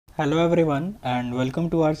Hello everyone and welcome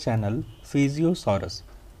to our channel Physiosaurus.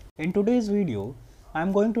 In today's video, I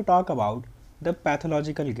am going to talk about the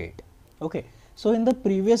pathological gait. Okay, so in the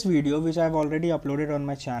previous video which I have already uploaded on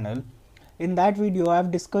my channel, in that video I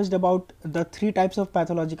have discussed about the three types of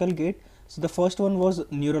pathological gait. So the first one was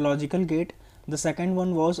neurological gait, the second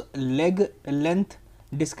one was leg length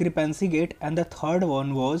discrepancy gait, and the third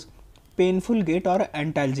one was painful gait or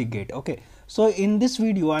antalgic gait. Okay, so in this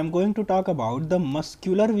video I am going to talk about the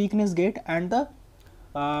muscular weakness gait and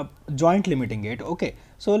the joint limiting gait. Okay,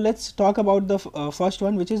 so let's talk about the first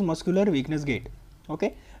one, which is muscular weakness gait.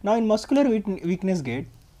 Okay, now in muscular weakness gait,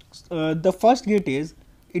 the first gait is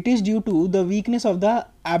it is due to the weakness of the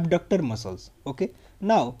abductor muscles. Okay,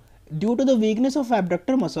 now due to the weakness of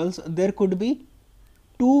abductor muscles there could be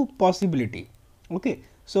two possibility. Okay,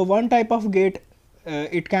 so one type of gait,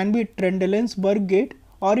 it can be trendelensburg gait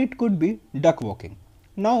or it could be duck walking.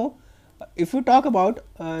 Now if you talk about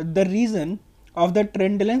the reason of the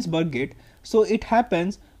trendelensburg gait, so it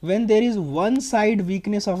happens when there is one side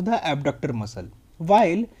weakness of the abductor muscle,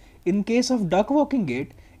 while in case of duck walking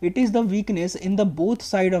gait it is the weakness in the both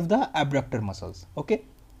side of the abductor muscles. Okay,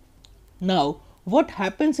 now what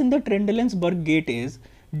happens in the trendelensburg gait is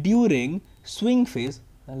during swing phase,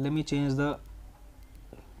 let me change the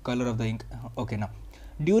color of the ink. Okay, now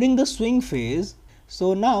during the swing phase,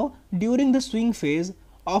 so now during the swing phase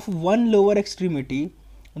of one lower extremity,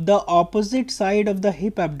 the opposite side of the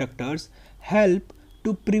hip abductors help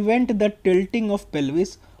to prevent the tilting of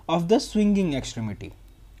pelvis of the swinging extremity.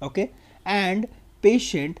 Okay, and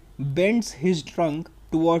patient bends his trunk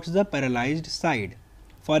towards the paralyzed side.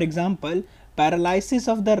 For example, paralysis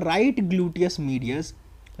of the right gluteus medius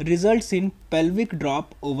results in pelvic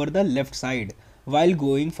drop over the left side while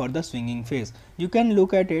going for the swinging phase. You can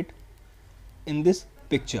look at it in this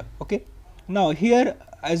picture. Okay, now here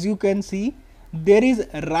as you can see there is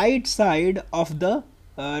right side of the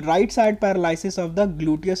right side paralysis of the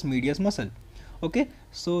gluteus medius muscle. Okay,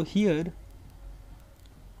 so here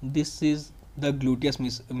this is the gluteus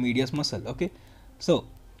medius muscle. Okay, so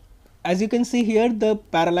as you can see here the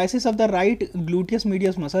paralysis of the right gluteus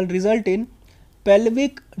medius muscle result in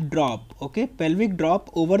pelvic drop. Okay, pelvic drop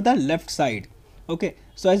over the left side. Okay,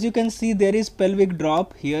 so as you can see there is pelvic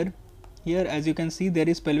drop here as you can see there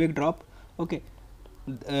is pelvic drop. Okay,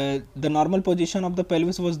 the normal position of the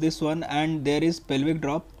pelvis was this one and there is pelvic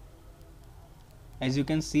drop as you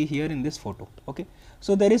can see here in this photo. Okay,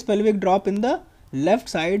 so there is pelvic drop in the left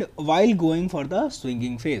side while going for the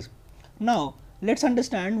swinging phase. Now let's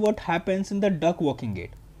understand what happens in the duck walking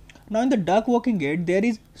gait. Now in the duck walking gait there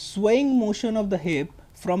is swaying motion of the hip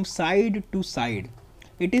from side to side.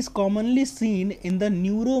 It is commonly seen in the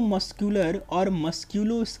neuromuscular or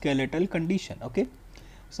musculoskeletal condition. Okay,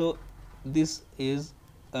 so this is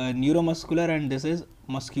neuromuscular and this is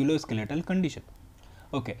musculoskeletal condition.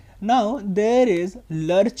 Okay, now there is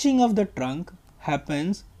lurching of the trunk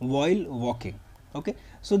happens while walking. Okay,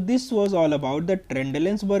 so this was all about the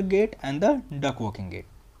trendelensburg gait and the duck walking gait.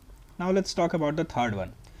 Now let's talk about the third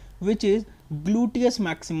one, which is Gluteus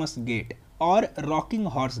Maximus gait or rocking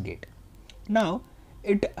horse gait. Now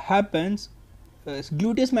it happens,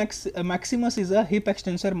 Gluteus Maximus is a hip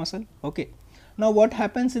extensor muscle. Okay, now what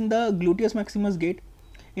happens in the Gluteus Maximus gait?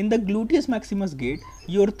 In the Gluteus Maximus gait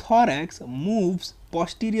your thorax moves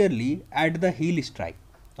posteriorly at the heel strike.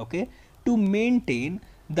 Okay, to maintain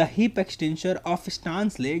the hip extensor of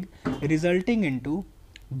stance leg, resulting into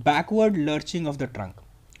backward lurching of the trunk,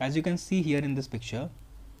 as you can see here in this picture.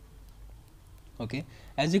 Okay,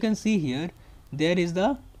 as you can see here there is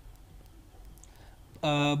the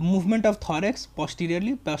movement of thorax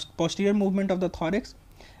posteriorly, posterior movement of the thorax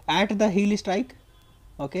at the heel strike.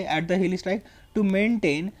 Okay, at the heel strike to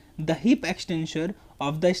maintain the hip extensor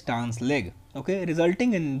of the stance leg. Okay,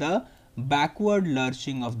 resulting in the backward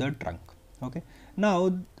lurching of the trunk. Okay,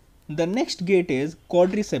 now the next gait is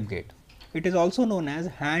Quadricep gait. It is also known as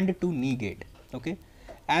hand to knee gait. Okay,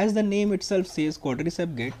 as the name itself says,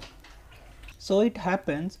 Quadricep gait, so it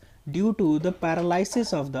happens due to the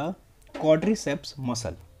paralysis of the quadriceps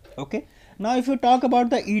muscle. Okay, now if you talk about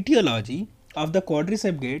the etiology of the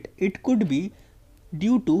Quadricep gait, it could be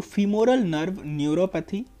due to femoral nerve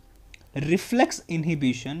neuropathy, reflex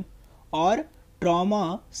inhibition or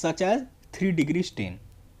trauma such as 3-degree strain.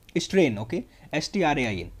 Okay,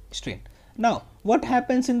 STRAIN, strain. Now what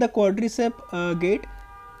happens in the Quadricep gait?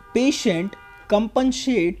 Patient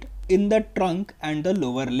compensate in the trunk and the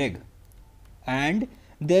lower leg, and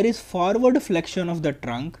there is forward flexion of the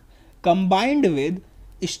trunk combined with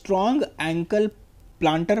strong ankle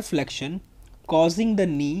plantar flexion causing the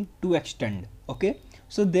knee to extend. Okay,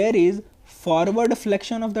 so there is forward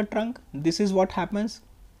flexion of the trunk. This is what happens.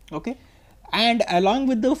 okay, and along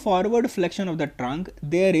with the forward flexion of the trunk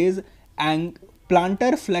there is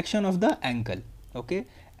plantar flexion of the ankle, okay.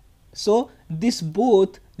 So this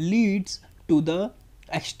both leads to the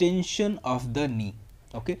extension of the knee,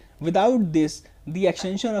 okay. Without this the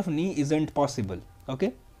extension of knee isn't possible,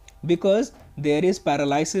 okay, because there is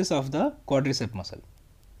paralysis of the quadricep muscle,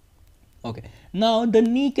 okay. Now the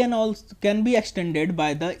knee can be extended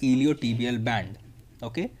by the iliotibial band,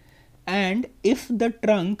 okay, and if the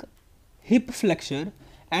trunk, hip flexor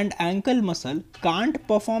and ankle muscle can't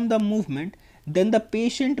perform the movement, then the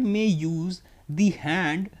patient may use the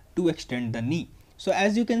hand to extend the knee. So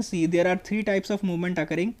as you can see, there are three types of movement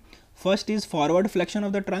occurring. First is forward flexion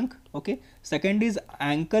of the trunk, okay. Second is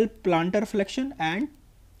ankle plantar flexion, and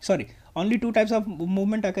only two types of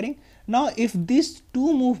movement occurring. Now if these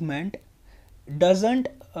two movement doesn't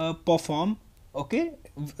perform, okay,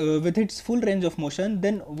 with its full range of motion,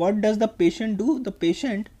 then what does the patient do? The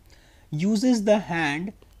patient uses the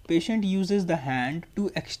hand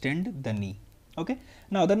to extend the knee, okay.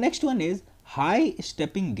 Now the next one is high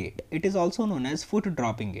stepping gait. It is also known as foot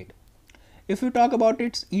dropping gait. If you talk about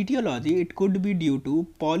its etiology, it could be due to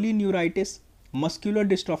polyneuritis, muscular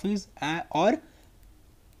dystrophies, or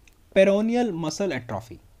peroneal muscle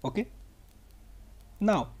atrophy, okay.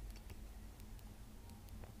 Now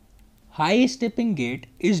high stepping gait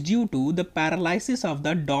is due to the paralysis of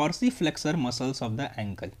the dorsiflexor muscles of the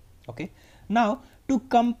ankle, okay. Now to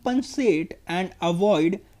compensate and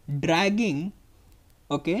avoid dragging,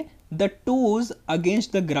 okay, the toes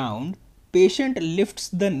against the ground, patient lifts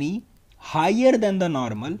the knee higher than the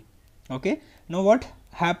normal, okay. Now what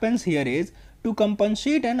happens here is, to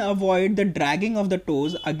compensate and avoid the dragging of the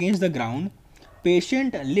toes against the ground,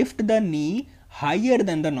 patient lift the knee higher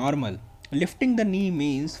than the normal. Lifting the knee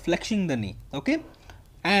means flexing the knee, okay,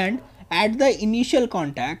 and at the initial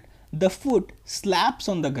contact the foot slaps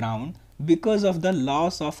on the ground because of the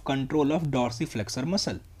loss of control of dorsiflexor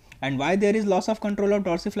muscle. And why there is loss of control of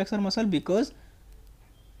dorsiflexor muscle? Because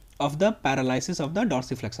of the paralysis of the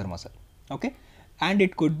dorsiflexor muscle, okay, and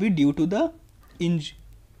it could be due to the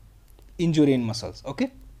injury in muscles,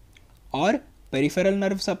 okay, or peripheral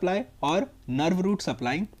nerve supply or nerve root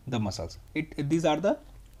supplying the muscles. These are the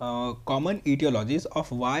common etiologies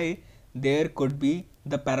of why there could be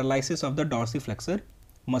the paralysis of the dorsiflexor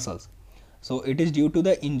muscles. So it is due to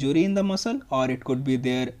the injury in the muscle, or it could be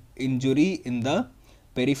their injury in the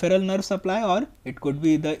peripheral nerve supply, or it could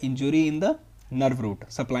be the injury in the nerve root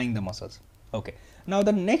supplying the muscles, okay. Now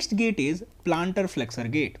the next gait is plantar flexor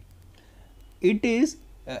gait. It is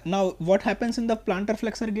now what happens in the plantar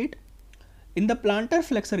flexor gait? In the plantar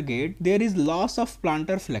flexor gait there is loss of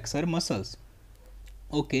plantar flexor muscles,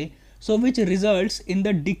 okay, so which results in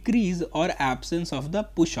the decrease or absence of the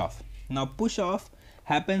push off. Now push off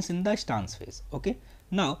happens in the stance phase, okay.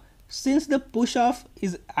 Now since the push off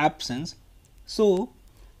is absence, so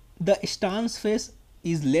the stance phase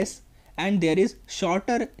is less and there is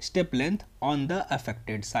shorter step length on the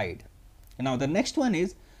affected side. Now the next one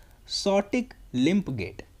is psotic limp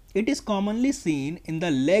gait. It is commonly seen in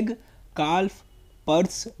the leg calf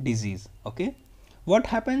Pearl's disease, okay. What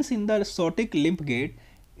happens in the psotic limp gait?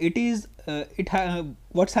 It is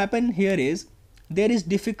what's happened here is, there is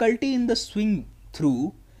difficulty in the swing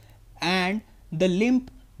through, and the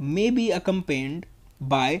limp may be accompanied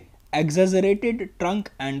by exaggerated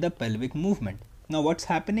trunk and the pelvic movement. Now what's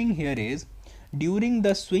happening here is, during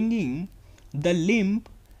the swinging the limp,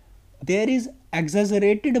 there is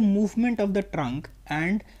exaggerated movement of the trunk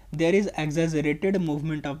and there is exaggerated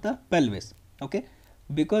movement of the pelvis, okay,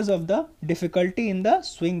 because of the difficulty in the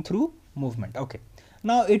swing through movement, okay.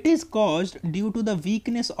 Now it is caused due to the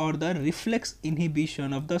weakness or the reflex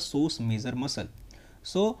inhibition of the psoas major muscle.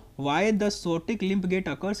 So why the psotic limp gait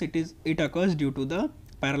occurs? It occurs due to the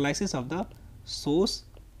paralysis of the psoas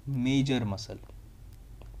major muscle,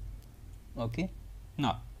 okay.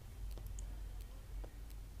 Now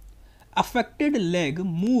affected leg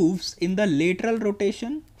moves in the lateral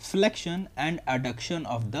rotation, flexion and adduction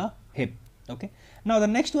of the hip, okay. Now the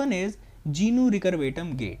next one is genu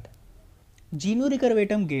recurvatum gait. Genu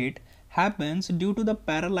recurvatum gait happens due to the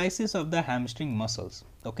paralysis of the hamstring muscles,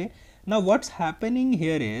 okay. Now what's happening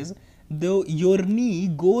here is, your knee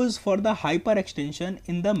goes for the hyperextension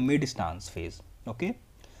in the mid stance phase, okay,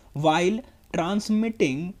 while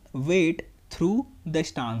transmitting weight through the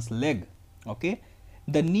stance leg, okay.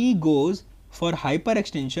 The knee goes for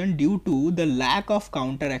hyperextension due to the lack of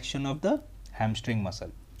counteraction of the hamstring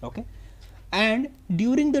muscle, okay, and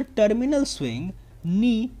during the terminal swing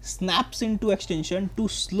knee snaps into extension to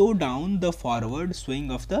slow down the forward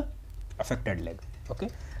swing of the affected leg, okay.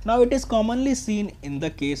 Now it is commonly seen in the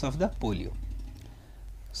case of the polio.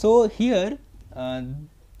 So here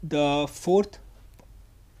the fourth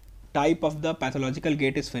type of the pathological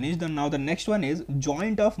gait is finished. And now the next one is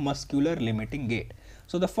joint of muscular limiting gait.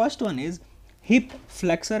 So the first one is hip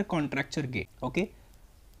flexor contracture gait. Okay.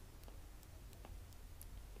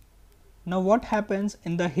 Now what happens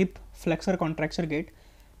in the hip flexor contracture gait?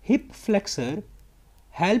 Hip flexor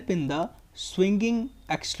help in the swinging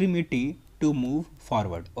extremity to move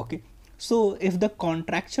forward. Okay. So if the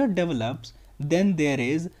contracture develops, then there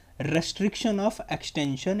is restriction of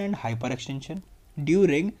extension and hyperextension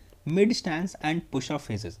during mid stance and push off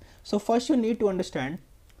phases. So first you need to understand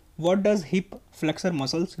what does hip flexor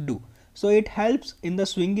muscles do. So it helps in the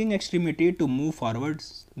swinging extremity to move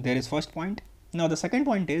forwards. There is first point. Now the second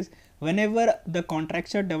point is whenever the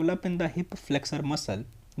contracture develop in the hip flexor muscle,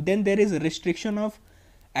 then there is a restriction of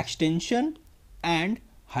extension and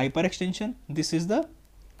hyperextension. This is the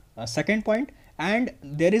second point, and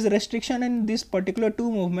there is a restriction in this particular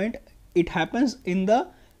two movement. It happens in the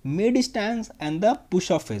mid stance and the push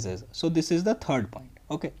off phases. So this is the third point.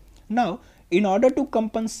 Okay. Now in order to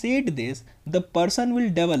compensate this, the person will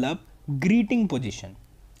develop greeting position.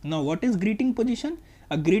 Now what is greeting position?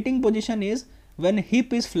 A greeting position is when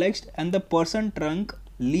hip is flexed and the person trunk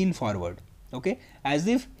lean forward. Okay, as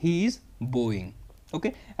if he is bowing.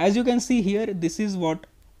 Okay, as you can see here, this is what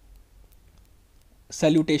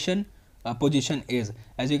salutation position is.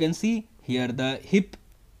 As you can see here, the hip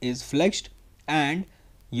is flexed and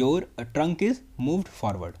your trunk is moved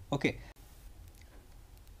forward. Okay.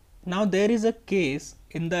 Now there is a case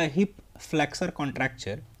in the hip flexor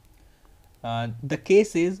contracture. The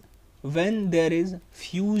case is when there is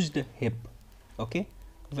fused hip. Okay,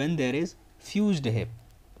 when there is fused hip.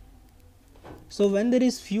 So when there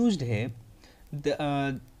is fused hip,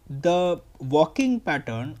 the walking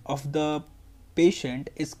pattern of the patient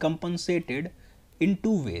is compensated in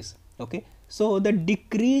two ways. Okay, so the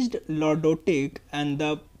decreased lordotic and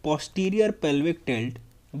the posterior pelvic tilt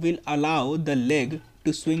will allow the leg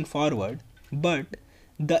to swing forward, but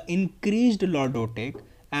the increased lordotic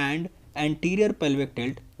and anterior pelvic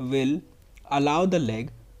tilt will allow the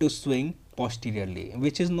leg to swing posteriorly,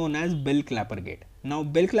 which is known as bell clapper gait. Now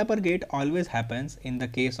bell clapper gait always happens in the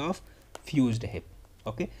case of fused hip.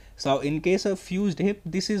 Okay, so in case of fused hip,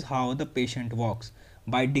 this is how the patient walks,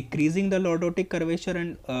 by decreasing the lordotic curvature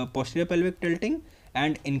and posterior pelvic tilting,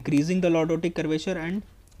 and increasing the lordotic curvature and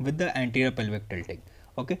with the anterior pelvic tilting.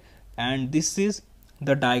 Okay, and this is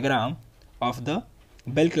the diagram of the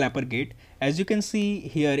bell clapper gait. As you can see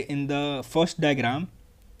here in the first diagram,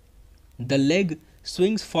 the leg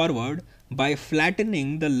swings forward by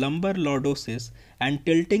flattening the lumbar lordosis and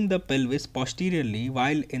tilting the pelvis posteriorly,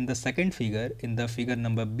 while in the second figure, in the figure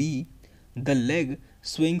number B, the leg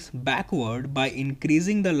swings backward by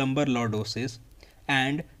increasing the lumbar lordosis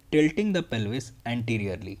and tilting the pelvis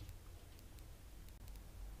anteriorly.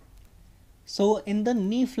 So in the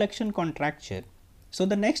knee flexion contracture, so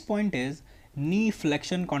the next point is knee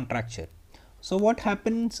flexion contracture. So what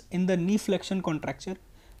happens in the knee flexion contracture?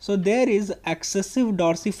 So there is excessive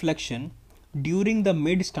dorsiflexion during the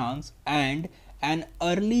mid stance and an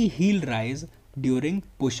early heel rise during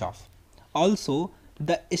push off. Also,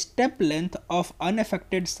 the step length of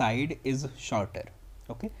unaffected side is shorter.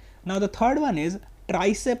 Okay. Now the third one is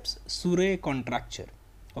triceps surae contracture.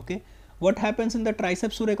 Okay. What happens in the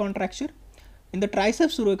triceps surae contracture? In the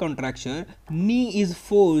triceps surae contracture, knee is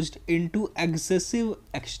forced into excessive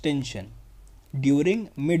extension during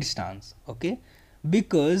mid stance. Okay,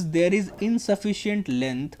 because there is insufficient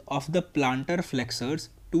length of the plantar flexors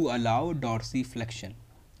to allow dorsiflexion.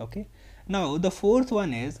 Okay, now the fourth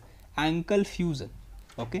one is ankle fusion.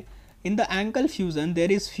 Okay, in the ankle fusion, there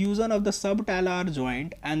is fusion of the subtalar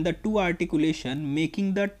joint and the two articulation,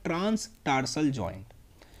 making the transtarsal joint,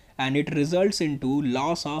 and it results into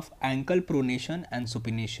loss of ankle pronation and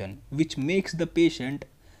supination, which makes the patient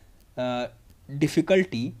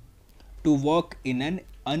difficulty to walk in an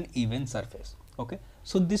uneven surface. Okay,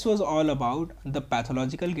 so this was all about the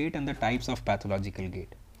pathological gait and the types of pathological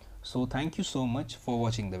gait. So thank you so much for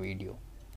watching the video.